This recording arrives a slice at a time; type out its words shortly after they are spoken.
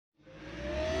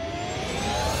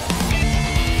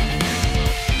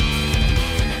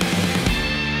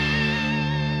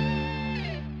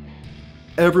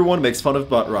everyone makes fun of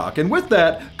butt rock, and with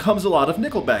that comes a lot of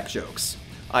Nickelback jokes.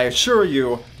 I assure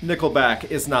you, Nickelback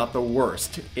is not the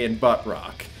worst in butt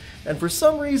rock. And for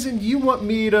some reason, you want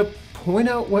me to point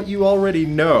out what you already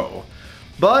know.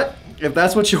 But if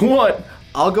that's what you want,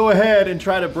 I'll go ahead and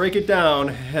try to break it down,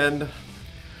 and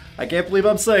I can't believe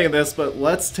I'm saying this, but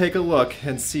let's take a look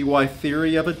and see why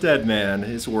Theory of a Deadman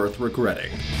is worth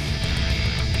regretting.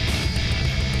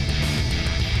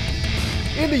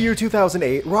 In the year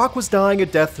 2008, rock was dying a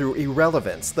death through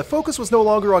irrelevance. The focus was no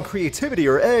longer on creativity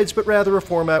or edge, but rather a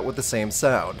format with the same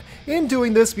sound. In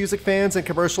doing this, music fans and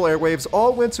commercial airwaves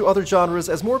all went to other genres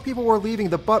as more people were leaving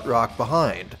the butt rock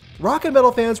behind. Rock and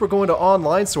metal fans were going to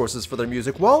online sources for their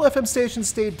music, while FM stations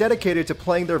stayed dedicated to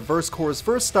playing their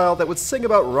verse-chorus-verse style that would sing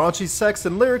about raunchy sex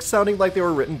and lyrics sounding like they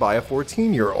were written by a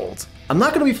 14-year-old. I'm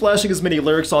not going to be flashing as many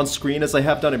lyrics on screen as I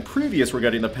have done in previous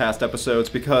Regretting the Past episodes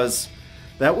because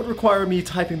that would require me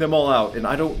typing them all out, and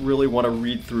I don't really want to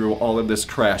read through all of this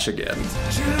trash again.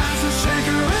 She likes to shake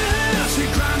her ass, she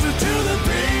grinds it to the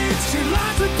beat. She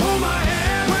likes to pull my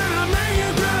hair when I make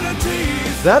her grind her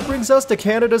teeth. That brings us to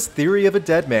Canada's Theory of a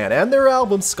Deadman and their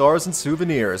album Scars and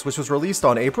Souvenirs, which was released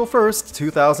on April 1st,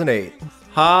 2008.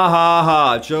 Ha ha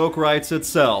ha, joke writes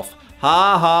itself.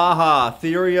 Ha ha ha,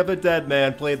 Theory of a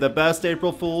Deadman played the best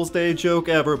April Fool's Day joke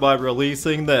ever by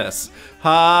releasing this.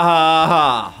 Ha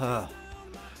ha ha.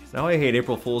 Now I hate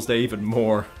April Fool's Day even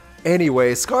more.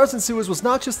 Anyway, Scars and Sewers was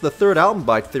not just the third album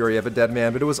by Theory of a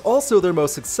Deadman, but it was also their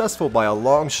most successful by a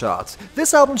long shot.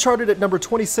 This album charted at number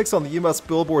 26 on the US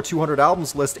Billboard 200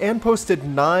 albums list and posted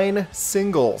 9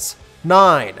 singles.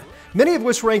 9! Many of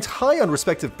which ranked high on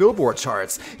respective Billboard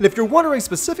charts. And if you're wondering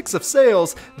specifics of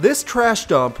sales, this trash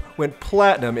dump went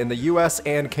platinum in the US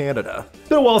and Canada. It's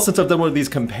been a while since I've done one of these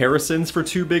comparisons for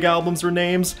two big albums or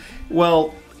names.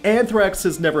 Well, Anthrax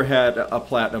has never had a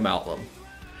platinum album,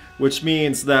 which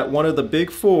means that one of the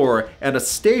big four and a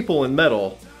staple in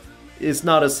metal is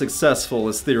not as successful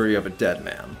as Theory of a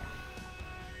Deadman.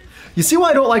 You see why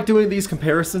I don't like doing these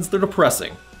comparisons? They're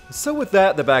depressing. So with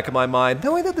that in the back of my mind,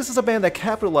 knowing that this is a band that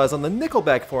capitalized on the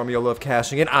Nickelback formula of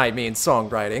cashing in, I mean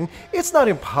songwriting, it's not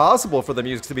impossible for the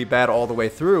music to be bad all the way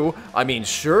through. I mean,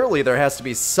 surely there has to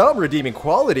be some redeeming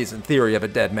qualities in Theory of a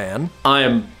Deadman. I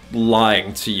am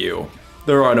lying to you.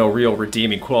 There are no real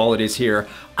redeeming qualities here.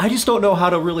 I just don't know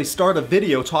how to really start a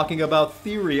video talking about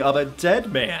Theory of a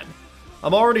Deadman.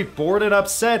 I'm already bored and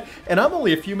upset, and I'm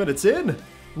only a few minutes in.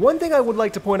 One thing I would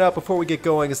like to point out before we get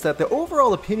going is that the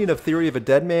overall opinion of Theory of a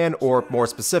Deadman, or more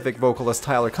specific vocalist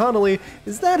Tyler Connolly,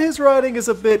 is that his writing is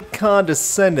a bit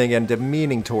condescending and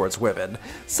demeaning towards women.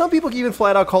 Some people even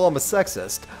flat out call him a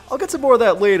sexist. I'll get to more of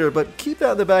that later, but keep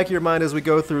that in the back of your mind as we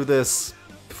go through this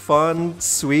fun,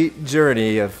 sweet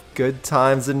journey of good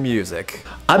times in music.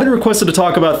 I've been requested to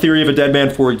talk about Theory of a Deadman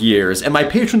for years, and my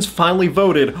patrons finally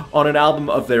voted on an album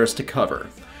of theirs to cover.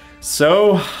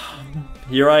 So,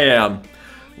 here I am.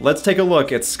 Let's take a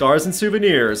look at Scars and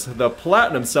Souvenirs, the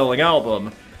platinum-selling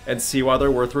album, and see why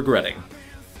they're worth regretting.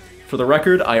 For the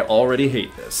record, I already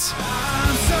hate this.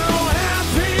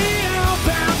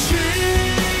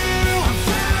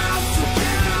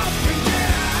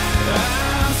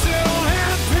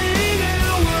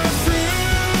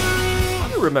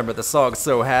 Remember the song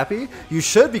So Happy? You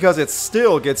should, because it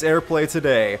still gets airplay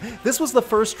today. This was the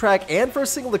first track and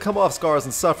first single to come off Scars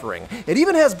and Suffering. It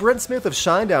even has Brent Smith of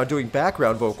Shinedown doing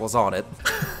background vocals on it.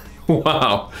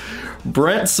 Wow.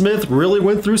 Brent Smith really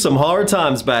went through some hard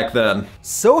times back then.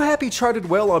 So Happy charted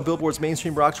well on Billboard's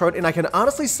mainstream rock chart, and I can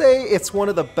honestly say it's one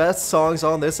of the best songs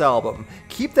on this album.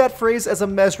 Keep that phrase as a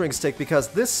measuring stick because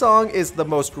this song is the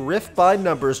most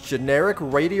riff-by-numbers generic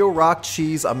radio rock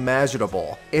cheese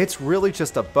imaginable. It's really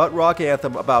just a butt rock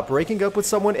anthem about breaking up with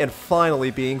someone and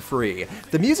finally being free.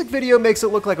 The music video makes it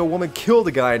look like a woman killed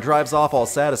a guy and drives off all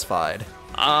satisfied.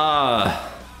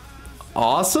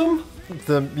 Awesome?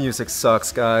 The music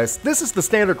sucks, guys. This is the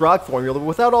standard rock formula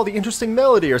without all the interesting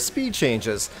melody or speed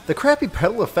changes. The crappy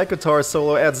pedal effect guitar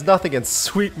solo adds nothing, and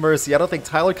sweet mercy, I don't think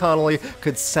Tyler Connolly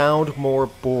could sound more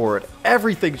bored.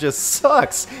 Everything just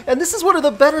sucks, and this is one of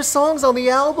the better songs on the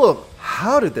album.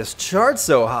 How did this chart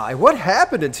so high? What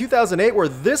happened in 2008 where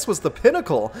this was the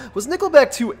pinnacle? Was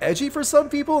Nickelback too edgy for some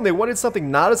people and they wanted something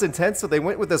not as intense so they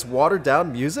went with this watered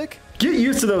down music? Get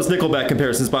used to those Nickelback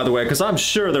comparisons, by the way, because I'm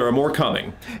sure there are more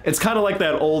coming. It's kind of like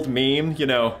that old meme, you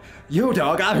know, yo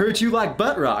dog, I heard you like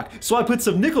butt rock, so I put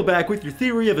some Nickelback with your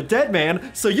Theory of a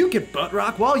Deadman so you can butt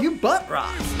rock while you butt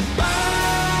rock.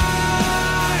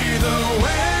 By the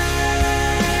way,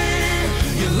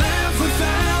 you left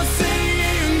without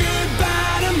saying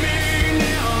goodbye to me.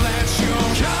 Now that's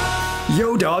your call.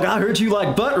 Yo dog. dog, I heard you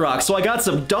like butt rock, so I got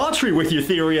some Daughtry with your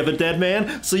theory of a dead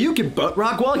man, so you can butt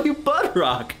rock while you butt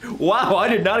rock. Wow, I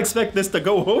did not expect this to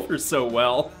go over so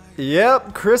well.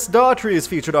 Yep, Chris Daughtry is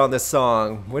featured on this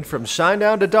song. Went from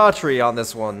Shinedown to Daughtry on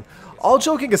this one. All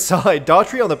joking aside,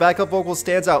 Daughtry on the backup vocals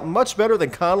stands out much better than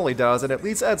Connolly does and at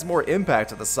least adds more impact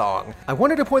to the song. I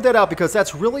wanted to point that out because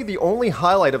that's really the only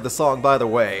highlight of the song, by the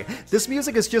way. This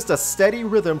music is just a steady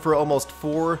rhythm for almost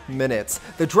 4 minutes.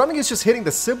 The drumming is just hitting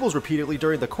the cymbals repeatedly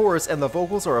during the chorus and the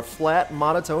vocals are a flat,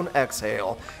 monotone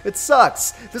exhale. It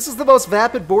sucks. This is the most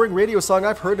vapid, boring radio song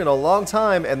I've heard in a long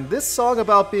time, and this song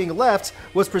about being left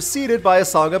was preceded by a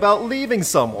song about leaving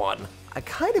someone. I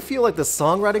kind of feel like the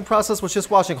songwriting process was just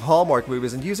watching Hallmark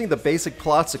movies and using the basic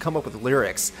plots to come up with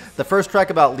lyrics. The first track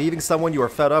about leaving someone you are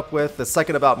fed up with, the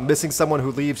second about missing someone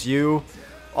who leaves you,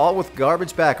 all with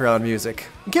garbage background music.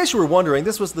 In case you were wondering,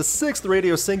 this was the 6th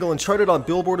radio single and charted on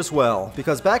Billboard as well,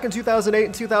 because back in 2008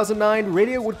 and 2009,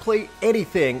 radio would play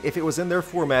anything if it was in their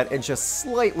format and just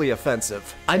slightly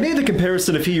offensive. I made the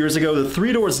comparison a few years ago that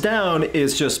 3 Doors Down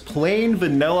is just plain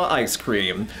vanilla ice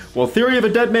cream, while Theory of a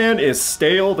Deadman is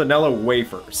stale vanilla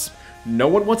wafers. No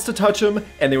one wants to touch them,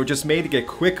 and they were just made to get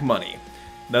quick money.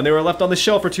 Then they were left on the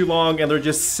shelf for too long, and they're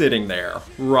just sitting there,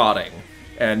 rotting,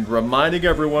 and reminding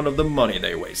everyone of the money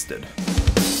they wasted.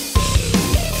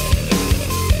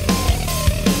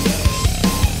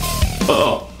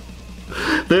 Oh,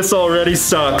 this already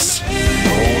sucks.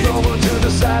 Pulled over to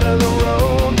the side of the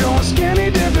road, going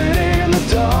skinny dipping in the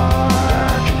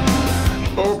dark.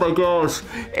 Oh my gosh,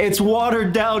 it's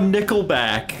watered down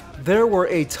Nickelback. There were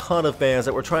a ton of bands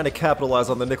that were trying to capitalize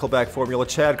on the Nickelback formula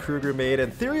Chad Kroeger made,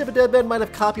 and Theory of a Deadman might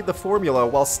have copied the formula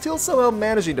while still somehow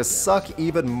managing to suck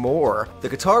even more. The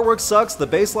guitar work sucks, the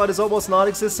bass line is almost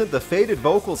non-existent, the faded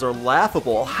vocals are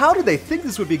laughable. How did they think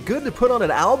this would be good to put on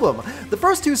an album? The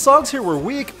first 2 songs here were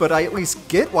weak, but I at least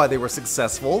get why they were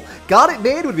successful. Got It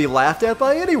Made would be laughed at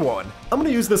by anyone. I'm gonna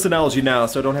use this analogy now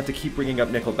so I don't have to keep bringing up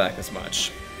Nickelback as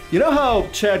much. You know how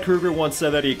Chad Kroeger once said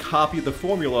that he copied the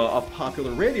formula of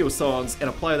popular radio songs and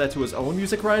applied that to his own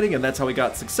music writing, and that's how he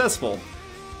got successful?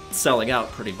 Selling out,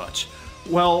 pretty much.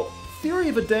 Well, Theory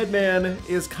of a Deadman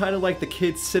is kind of like the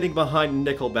kid sitting behind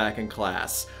Nickelback in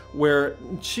class, where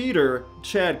cheater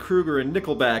Chad Kroeger and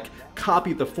Nickelback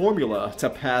copied the formula to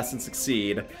pass and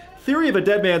succeed. Theory of a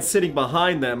Deadman sitting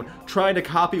behind them, trying to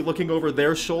copy looking over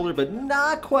their shoulder, but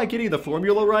not quite getting the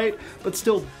formula right, but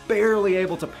still barely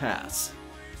able to pass.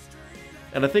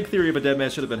 And I think Theory of a Deadman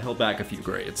should have been held back a few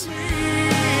grades.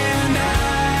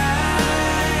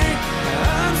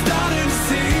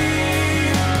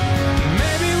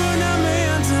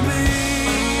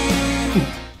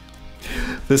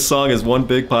 This song is one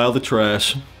big pile of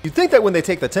trash. You'd think that when they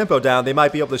take the tempo down, they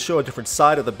might be able to show a different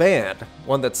side of the band,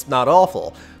 one that's not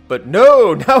awful. But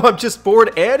no, now I'm just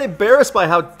bored and embarrassed by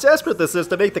how desperate this is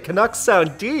to make the Canucks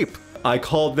sound deep. I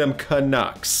called them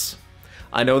Canucks.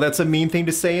 I know that's a mean thing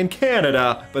to say in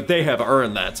Canada, but they have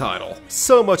earned that title.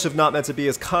 So much of Not Meant to Be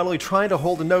is Connolly trying to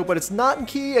hold a note, but it's not in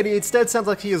key, and he instead sounds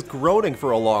like he is groaning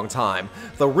for a long time.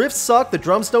 The riffs suck, the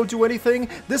drums don't do anything.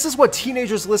 This is what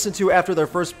teenagers listen to after their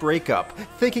first breakup,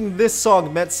 thinking this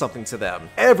song meant something to them.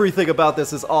 Everything about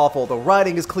this is awful, the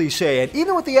writing is cliche, and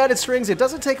even with the added strings, it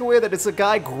doesn't take away that it's a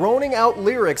guy groaning out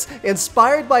lyrics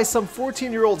inspired by some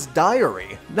 14-year-old's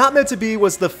diary. Not Meant to Be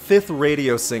was the 5th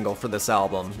radio single for this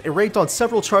album. It ranked on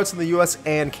several charts in the US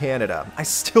and Canada. I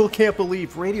still can't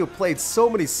believe radio played so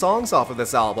many songs off of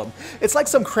this album. It's like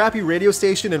some crappy radio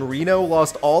station in Reno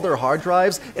lost all their hard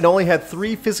drives and only had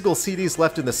 3 physical CDs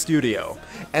left in the studio.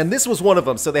 And this was one of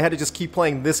them, so they had to just keep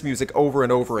playing this music over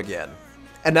and over again.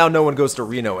 And now no one goes to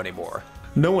Reno anymore.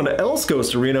 No one else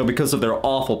goes to Reno because of their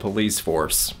awful police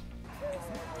force.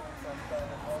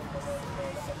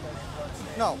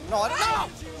 No,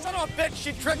 son of a bitch,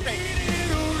 she tricked me.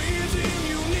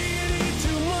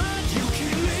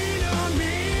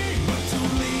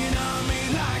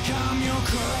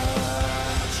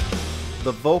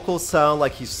 The vocals sound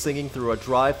like he's singing through a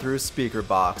drive-through speaker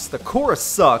box. The chorus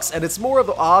sucks, and it's more of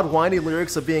the odd, whiny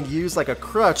lyrics of being used like a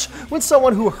crutch when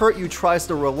someone who hurt you tries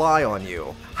to rely on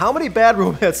you. How many bad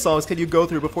romance songs can you go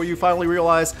through before you finally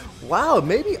realize, wow,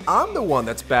 maybe I'm the one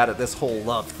that's bad at this whole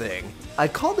love thing?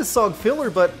 I'd call this song filler,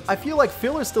 but I feel like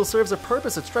filler still serves a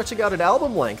purpose at stretching out an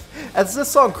album length. As this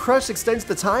song Crush extends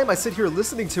the time I sit here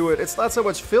listening to it, it's not so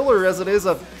much filler as it is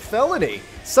a felony.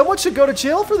 Someone should go to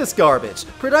jail for this garbage.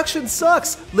 Production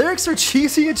sucks, lyrics are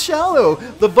cheesy and shallow,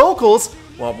 the vocals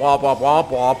womp womp womp womp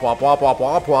womp womp womp womp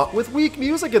womp womp with weak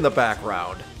music in the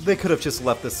background. They could have just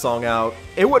left this song out.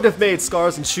 It wouldn't have made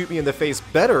Scars and Shoot Me in the Face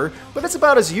better, but it's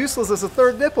about as useless as a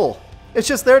third nipple. It's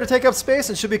just there to take up space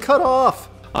and should be cut off.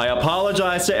 I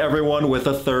apologize to everyone with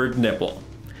a third nipple.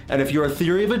 And if you're a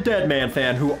Theory of a Deadman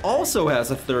fan who also has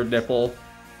a third nipple,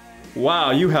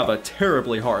 wow, you have a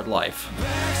terribly hard life.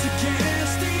 Backs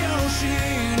against the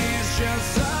ocean, it's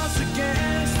just us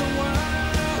against the world.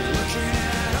 Looking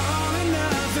at all and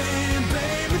nothing,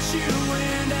 babe, it's you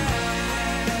and I.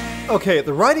 Okay,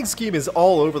 the writing scheme is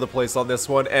all over the place on this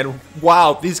one, and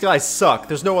wow, these guys suck.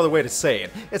 There's no other way to say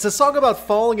it. It's a song about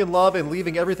falling in love and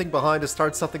leaving everything behind to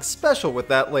start something special with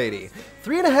that lady.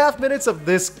 3.5 minutes of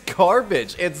this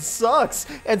garbage. It sucks.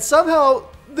 And somehow,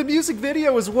 the music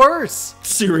video is worse.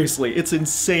 Seriously, it's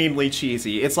insanely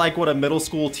cheesy. It's like what a middle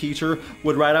school teacher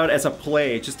would write out as a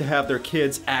play just to have their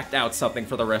kids act out something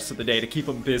for the rest of the day to keep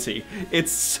them busy.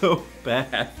 It's so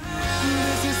bad.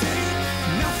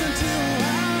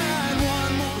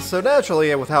 So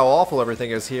naturally, and with how awful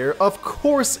everything is here, of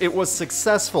course it was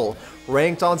successful.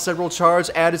 Ranked on several charts,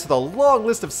 added to the long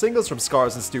list of singles from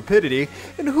Scars and Stupidity,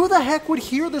 and who the heck would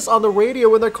hear this on the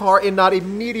radio in their car and not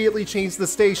immediately change the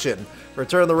station, or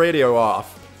turn the radio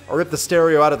off, or rip the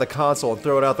stereo out of the console and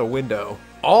throw it out the window?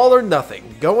 All or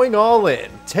nothing, going all in,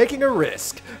 taking a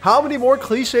risk. How many more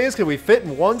cliches can we fit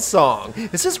in one song?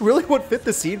 Is this really what fit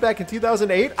the scene back in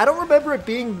 2008? I don't remember it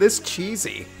being this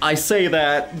cheesy. I say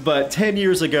that, but 10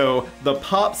 years ago, the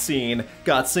pop scene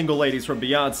got Single Ladies from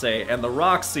Beyonce, and the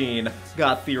rock scene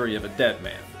got Theory of a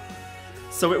Deadman.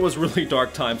 So it was really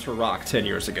dark times for rock 10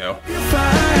 years ago.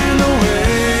 Find a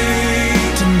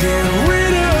way to get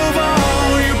rid of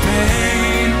all your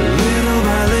pain, little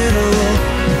by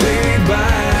little, day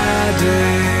by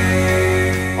day.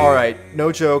 Alright,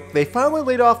 no joke, they finally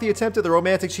laid off the attempt at the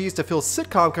romantic cheese to fill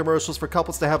sitcom commercials for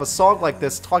couples to have a song like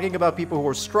this talking about people who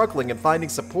are struggling and finding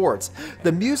support.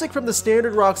 The music from the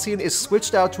standard rock scene is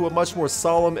switched out to a much more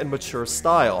solemn and mature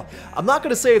style. I'm not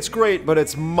gonna say it's great, but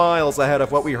it's miles ahead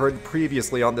of what we heard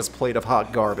previously on this plate of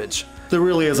hot garbage. There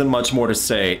really isn't much more to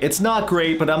say. It's not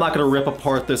great, but I'm not gonna rip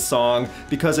apart this song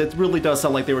because it really does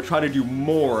sound like they were trying to do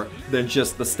more than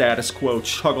just the status quo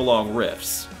chug-along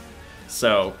riffs.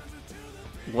 So,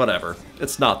 whatever.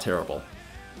 It's not terrible.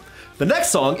 The next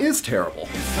song is terrible.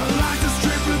 I like to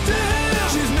strip her down.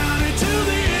 She's not into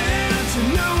the end. You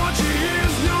know what she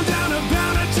is, no doubt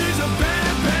about it. She's a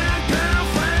bad, bad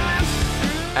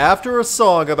girlfriend. After a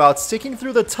song about sticking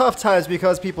through the tough times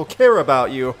because people care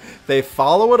about you, they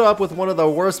follow it up with one of the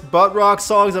worst butt rock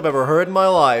songs I've ever heard in my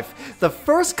life. The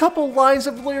first couple lines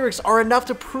of lyrics are enough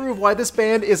to prove why this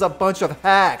band is a bunch of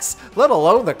hacks, let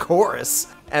alone the chorus.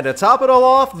 And to top it all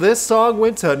off, this song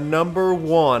went to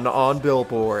 #1 on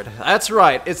Billboard. That's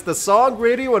right, it's the song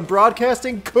radio and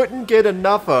broadcasting couldn't get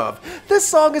enough of. This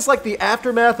song is like the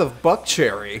aftermath of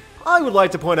Buckcherry. I would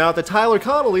like to point out that Tyler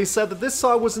Connolly said that this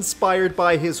song was inspired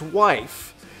by his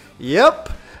wife. Yep,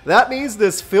 that means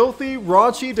this filthy,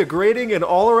 raunchy, degrading, and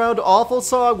all-around awful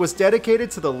song was dedicated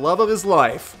to the love of his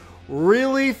life.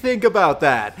 Really think about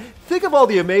that. Think of all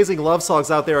the amazing love songs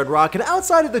out there in rock and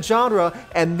outside of the genre,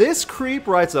 and this creep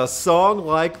writes a song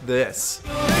like this.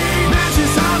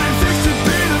 Matches on and fixed to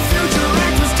be the future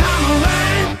actress Tom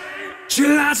Lane. She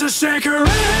likes to shake her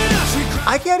ass.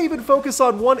 I can't even focus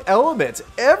on one element.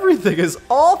 Everything is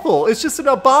awful. It's just an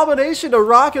abomination to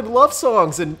rock and love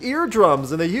songs and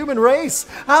eardrums and the human race.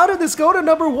 How did this go to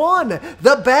 #1?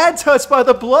 The Bad Touch by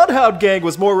the Bloodhound Gang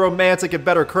was more romantic and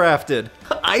better crafted.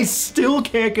 I still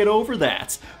can't get over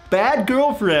that. Bad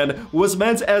Girlfriend was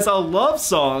meant as a love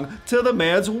song to the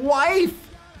man's wife.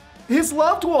 His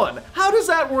loved one. How does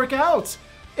that work out?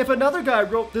 If another guy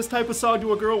wrote this type of song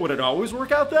to a girl, would it always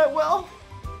work out that well?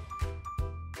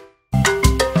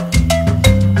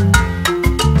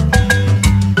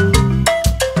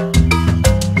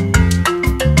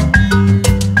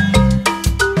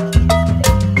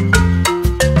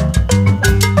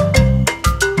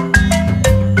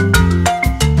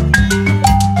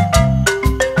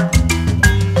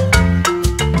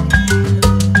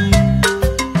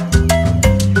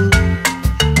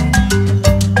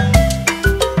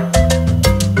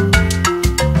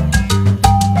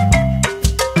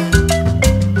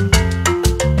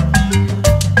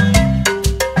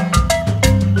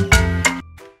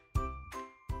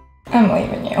 I'm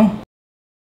leaving you.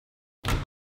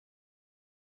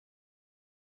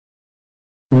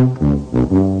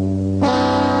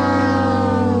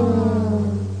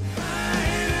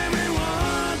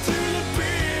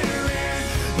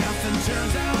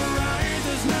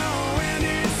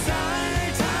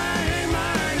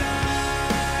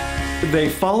 They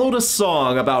followed a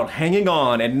song about hanging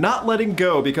on and not letting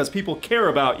go because people care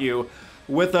about you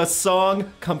with a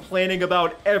song complaining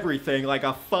about everything like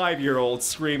a 5-year-old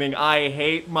screaming, "I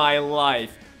hate my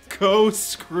life." Go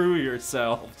screw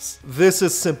yourselves. This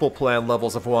is Simple Plan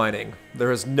levels of whining.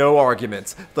 There is no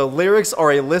argument. The lyrics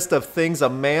are a list of things a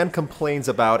man complains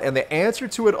about, and the answer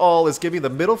to it all is giving the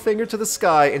middle finger to the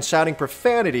sky and shouting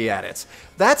profanity at it.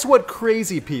 That's what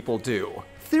crazy people do.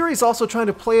 Theory's also trying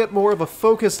to play it more of a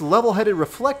focused, level-headed,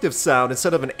 reflective sound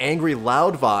instead of an angry,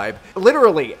 loud vibe.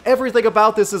 Literally, everything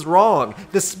about this is wrong.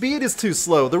 The speed is too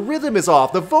slow, the rhythm is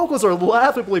off, the vocals are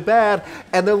laughably bad,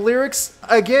 and the lyrics,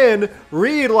 again,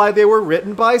 read like they were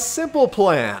written by Simple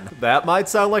Plan. That might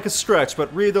sound like a stretch,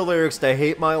 but read the lyrics to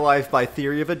Hate My Life by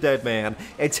Theory of a Deadman,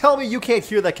 and tell me you can't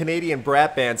hear that Canadian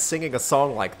brat band singing a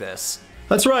song like this.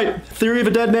 That's right, Theory of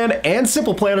a Deadman and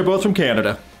Simple Plan are both from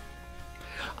Canada.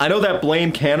 I know that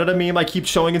Blame Canada meme I keep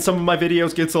showing in some of my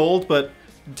videos gets old, but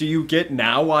do you get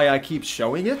now why I keep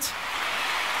showing it?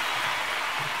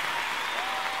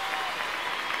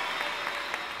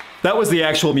 That was the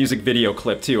actual music video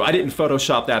clip too. I didn't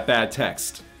Photoshop that bad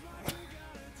text.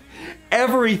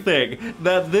 Everything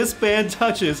that this band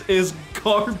touches is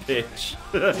garbage.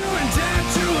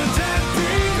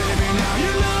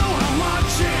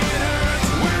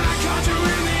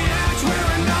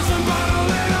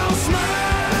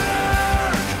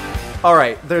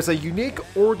 Alright, there's a unique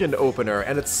organ opener,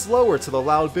 and it's slower to the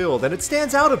loud build, and it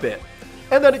stands out a bit.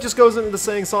 And then it just goes into the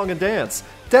Sang Song and Dance.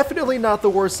 Definitely not the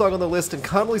worst song on the list, and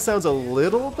Connolly sounds a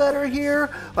little better here,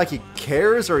 like he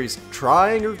cares or he's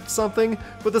trying or something,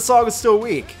 but the song is still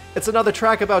weak. It's another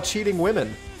track about cheating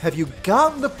women. Have you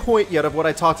gotten the point yet of what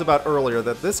I talked about earlier,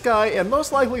 that this guy, and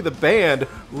most likely the band,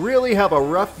 really have a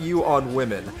rough view on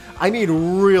women? I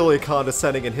mean really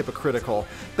condescending and hypocritical.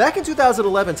 Back in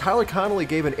 2011, Tyler Connolly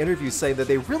gave an interview saying that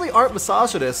they really aren't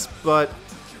misogynists, but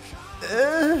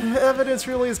evidence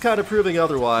really is kind of proving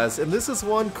otherwise, and this is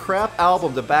one crap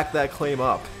album to back that claim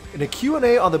up. In a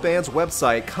Q&A on the band's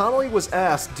website, Connolly was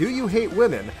asked, "Do you hate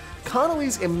women?"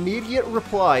 Connolly's immediate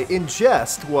reply, in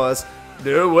jest, was,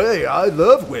 "No way, I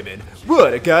love women.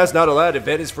 What, a guy's not allowed to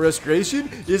vent his frustration?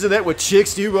 Isn't that what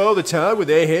chicks do all the time when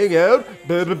they hang out?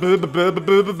 I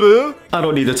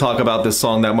don't need to talk about this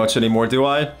song that much anymore, do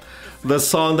I? The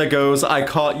song that goes, "I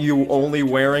caught you only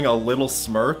wearing a little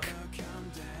smirk."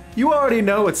 You already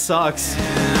know it sucks.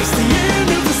 It's the end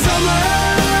of the summer.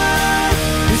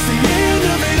 It's the end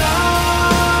of it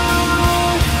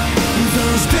all.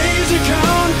 Those days are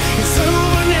gone. It's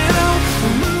over now.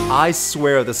 I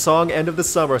swear, the song End of the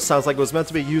Summer sounds like it was meant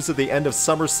to be used at the end of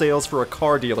summer sales for a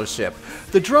car dealership.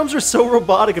 The drums are so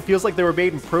robotic it feels like they were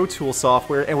made in Pro Tools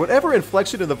software, and whatever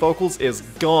inflection in the vocals is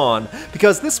gone,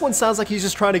 because this one sounds like he's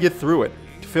just trying to get through it.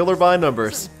 Filler by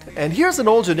numbers. And here's an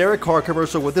old generic car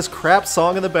commercial with this crap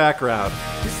song in the background.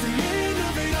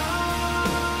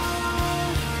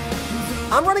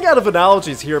 I'm running out of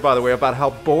analogies here, by the way, about how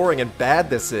boring and bad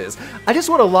this is. I just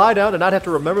want to lie down and not have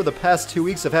to remember the past 2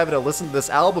 weeks of having to listen to this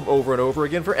album over and over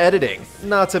again for editing.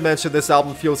 Not to mention this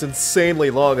album feels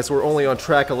insanely long as we're only on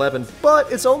track 11, but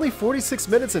it's only 46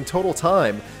 minutes in total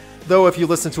time. Though if you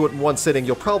listen to it in one sitting,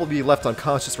 you'll probably be left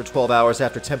unconscious for 12 hours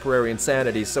after temporary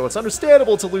insanity, so it's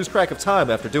understandable to lose track of time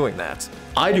after doing that.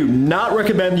 I do not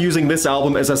recommend using this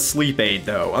album as a sleep aid,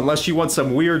 though, unless you want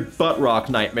some weird butt rock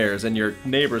nightmares and your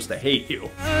neighbors to hate you. Known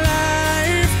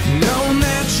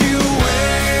that you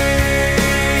wait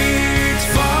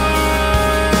for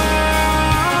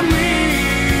me.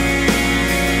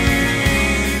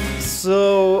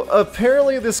 So,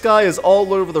 apparently this guy is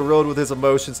all over the road with his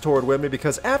emotions toward women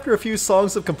because after a few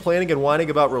songs of complaining and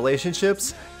whining about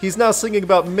relationships, he's now singing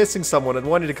about missing someone and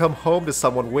wanting to come home to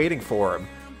someone waiting for him.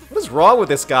 What is wrong with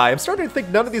this guy? I'm starting to think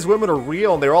none of these women are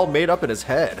real and they're all made up in his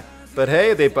head. But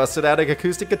hey, they busted out an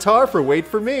acoustic guitar for Wait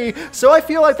For Me, so I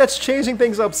feel like that's changing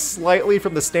things up slightly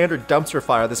from the standard dumpster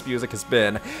fire this music has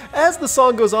been. As the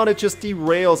song goes on, it just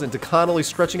derails into Connolly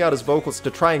stretching out his vocals to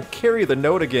try and carry the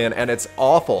note again, and it's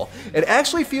awful. It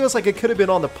actually feels like it could have been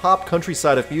on the pop country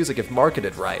side of music if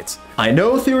marketed right. I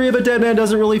know Theory of a Deadman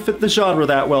doesn't really fit the genre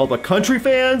that well, but country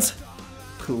fans,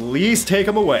 please take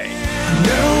them away.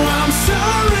 No, I'm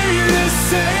sorry to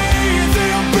say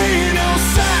there'll be no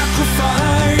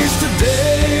sacrifice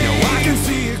today. No, I can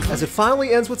see it. As it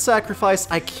finally ends with Sacrifice,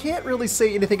 I can't really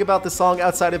say anything about the song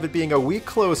outside of it being a week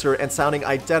closer and sounding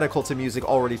identical to music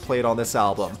already played on this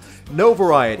album. No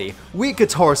variety, weak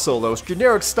guitar solos,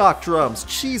 generic stock drums,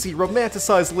 cheesy,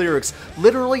 romanticized lyrics,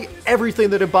 literally everything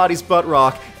that embodies butt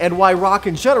rock, and why rock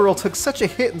in general took such a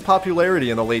hit in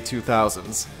popularity in the late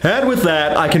 2000s. And with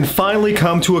that, I can finally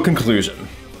come to a conclusion.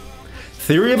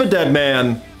 Theory of a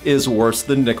Deadman is worse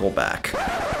than Nickelback.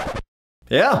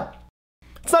 Yeah,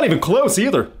 it's not even close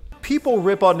either. People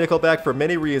rip on Nickelback for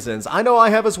many reasons. I know I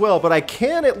have as well, but I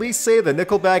can at least say that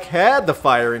Nickelback had the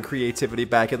fire and creativity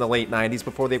back in the late 90s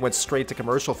before they went straight to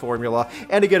commercial formula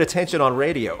and to get attention on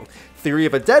radio. Theory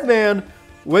of a Deadman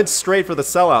went straight for the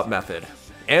sellout method.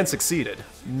 And succeeded.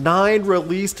 9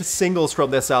 released singles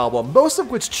from this album, most of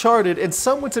which charted and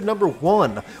some went to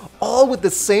 #1, all with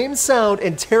the same sound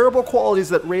and terrible qualities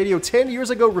that radio 10 years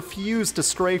ago refused to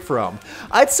stray from.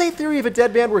 I'd say Theory of a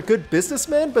Deadman were good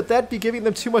businessmen, but that'd be giving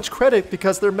them too much credit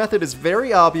because their method is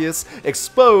very obvious,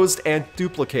 exposed, and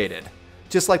duplicated.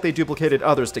 Just like they duplicated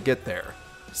others to get there.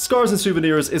 Scars and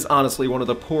Souvenirs is honestly one of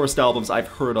the poorest albums I've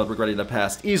heard on Regretting the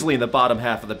Past, easily in the bottom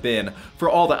half of the bin for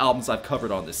all the albums I've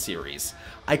covered on this series.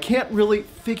 I can't really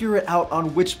figure it out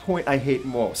on which point I hate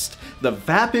most. The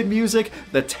vapid music,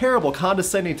 the terrible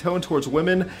condescending tone towards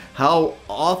women, how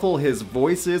awful his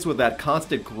voice is with that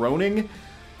constant groaning.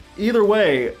 Either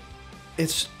way,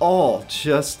 it's all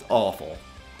just awful.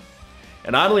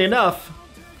 And oddly enough,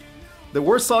 the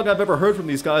worst song I've ever heard from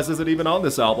these guys isn't even on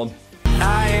this album.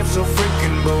 I am so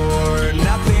freaking bored,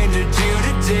 nothing to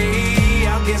do today.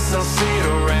 I guess I'll sit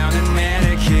around and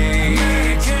medicate.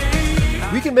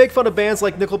 We can make fun of bands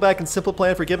like Nickelback and Simple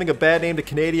Plan for giving a bad name to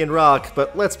Canadian rock,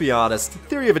 but let's be honest,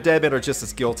 Theory of a Deadman are just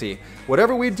as guilty.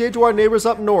 Whatever we did to our neighbors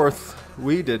up north,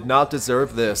 we did not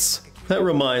deserve this. That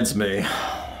reminds me.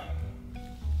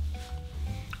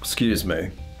 Excuse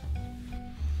me.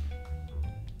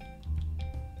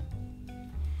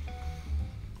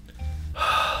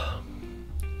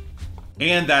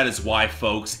 And that is why,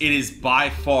 folks, it is by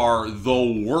far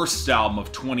the worst album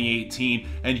of 2018,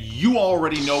 and you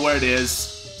already know what it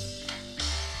is.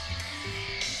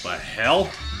 The hell?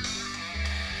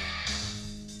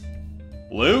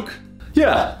 Luke?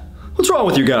 Yeah, what's wrong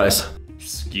with you guys?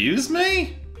 Excuse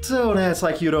me? Don't act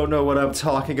like you don't know what I'm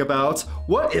talking about.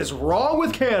 What is wrong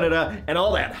with Canada and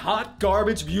all that hot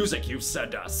garbage music you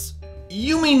send us?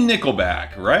 You mean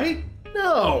Nickelback, right?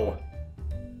 No.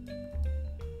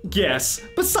 Yes,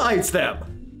 besides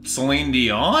them. Celine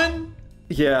Dion?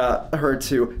 Yeah, her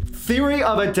too. Theory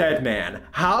of a Deadman.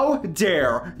 How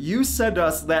dare you send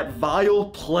us that vile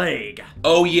plague?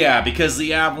 Oh yeah, because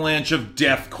the avalanche of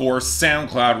deathcore,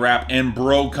 SoundCloud rap, and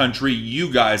bro country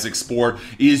you guys export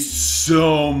is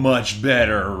so much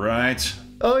better, right?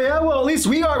 Oh yeah, well at least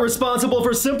we aren't responsible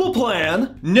for Simple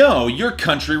Plan. No, your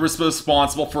country was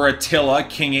responsible for Attila,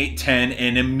 King 810,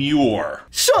 and Immure.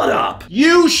 Shut up!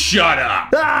 You shut up!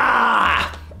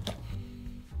 Ah!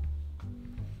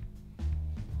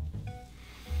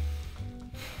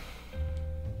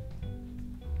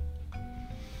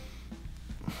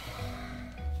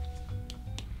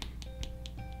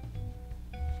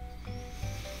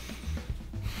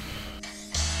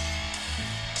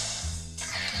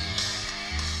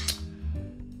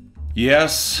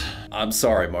 Yes? I'm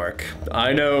sorry, Mark.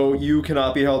 I know you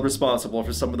cannot be held responsible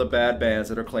for some of the bad bands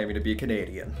that are claiming to be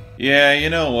Canadian. Yeah, you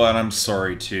know what? I'm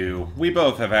sorry too. We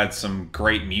both have had some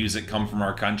great music come from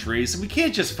our countries, and we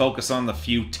can't just focus on the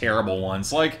few terrible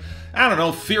ones, like, I don't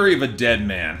know, Theory of a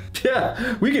Deadman.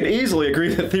 Yeah, we can easily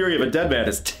agree that Theory of a Deadman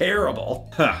is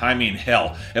terrible. I mean,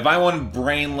 hell, if I want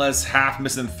brainless,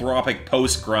 half-misanthropic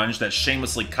post-grunge that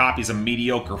shamelessly copies a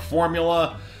mediocre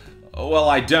formula, well,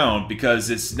 I don't, because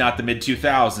it's not the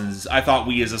mid-2000s. I thought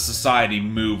we as a society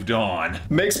moved on.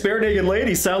 Makes Bare Naked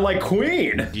Ladies sound like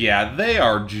Queen. Yeah, they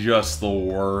are just the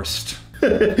worst.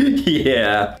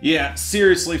 Yeah. Yeah,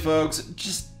 seriously, folks,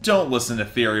 just don't listen to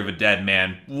Theory of a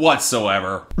Deadman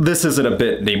whatsoever. This isn't a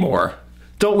bit anymore.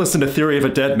 Don't listen to Theory of a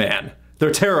Deadman.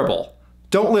 They're terrible.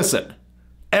 Don't listen.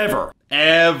 Ever.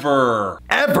 Ever.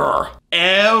 Ever.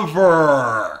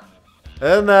 Ever.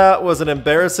 And that was an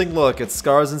embarrassing look at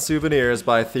Scars and Souvenirs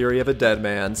by Theory of a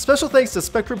Deadman. Special thanks to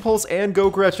Spectrum Pulse and Go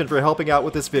Gretchen for helping out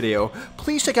with this video.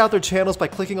 Please check out their channels by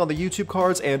clicking on the YouTube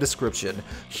cards and description.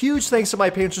 Huge thanks to my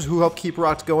patrons who help keep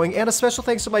Rocked going, and a special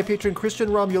thanks to my patron Christian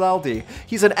Romulaldi.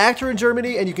 He's an actor in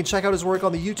Germany, and you can check out his work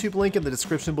on the YouTube link in the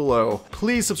description below.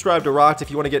 Please subscribe to Rocked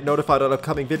if you want to get notified on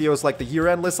upcoming videos like the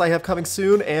year-end list I have coming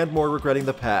soon, and more Regretting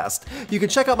the Past. You can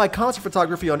check out my concert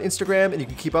photography on Instagram, and you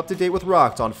can keep up to date with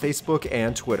Rocked on Facebook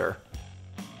and Twitter.